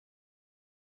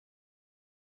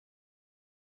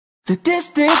The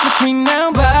distance between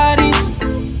our bodies,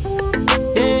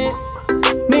 yeah,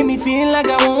 make me feel like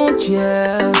I want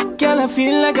ya. Girl, I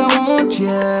feel like I want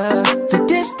ya. The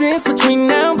distance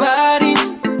between our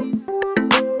bodies,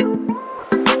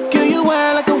 girl, you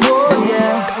wild like a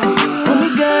warrior. Put me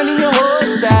gun in your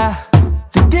holster.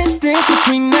 The distance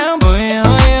between our bodies,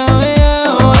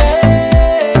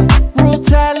 roll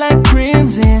tight like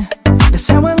crimson. That's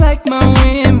how I like my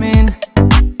women,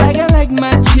 like I like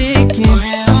my chicken.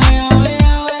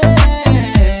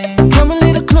 Come a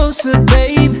little closer,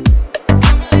 babe.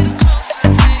 Come a little closer,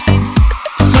 babe.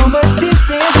 So much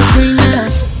distance between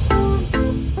us.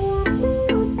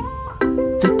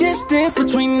 The distance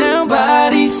between our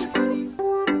bodies.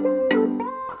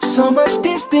 So much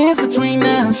distance between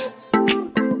us.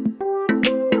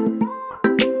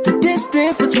 The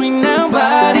distance between our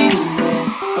bodies.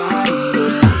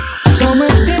 So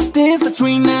much distance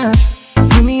between us.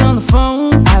 Get me on the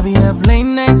phone, I'll be up late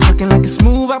night talking like a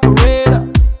smooth operator.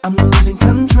 I'm losing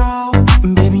control,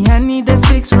 baby, I need that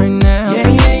fix right now. Yeah,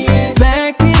 yeah, yeah.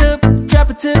 Back it up, drop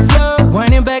it to the floor.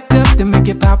 Wind it back up, then make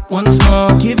it pop once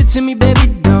more. Give it to me, baby,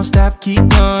 don't stop, keep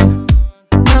going.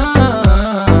 Oh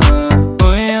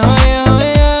yeah, oh yeah, oh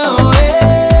yeah, oh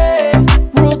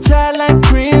yeah. Roll tight like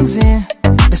crimson.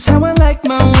 That's how I like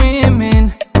my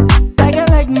women, like I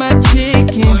like my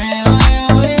chicken. Oh yeah,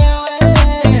 oh yeah,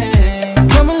 oh yeah.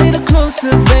 Come a little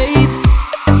closer, babe.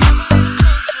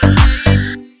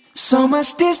 So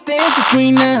much distance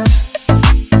between us.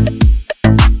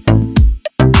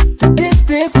 The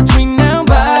distance between our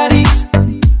bodies.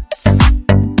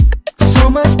 So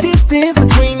much distance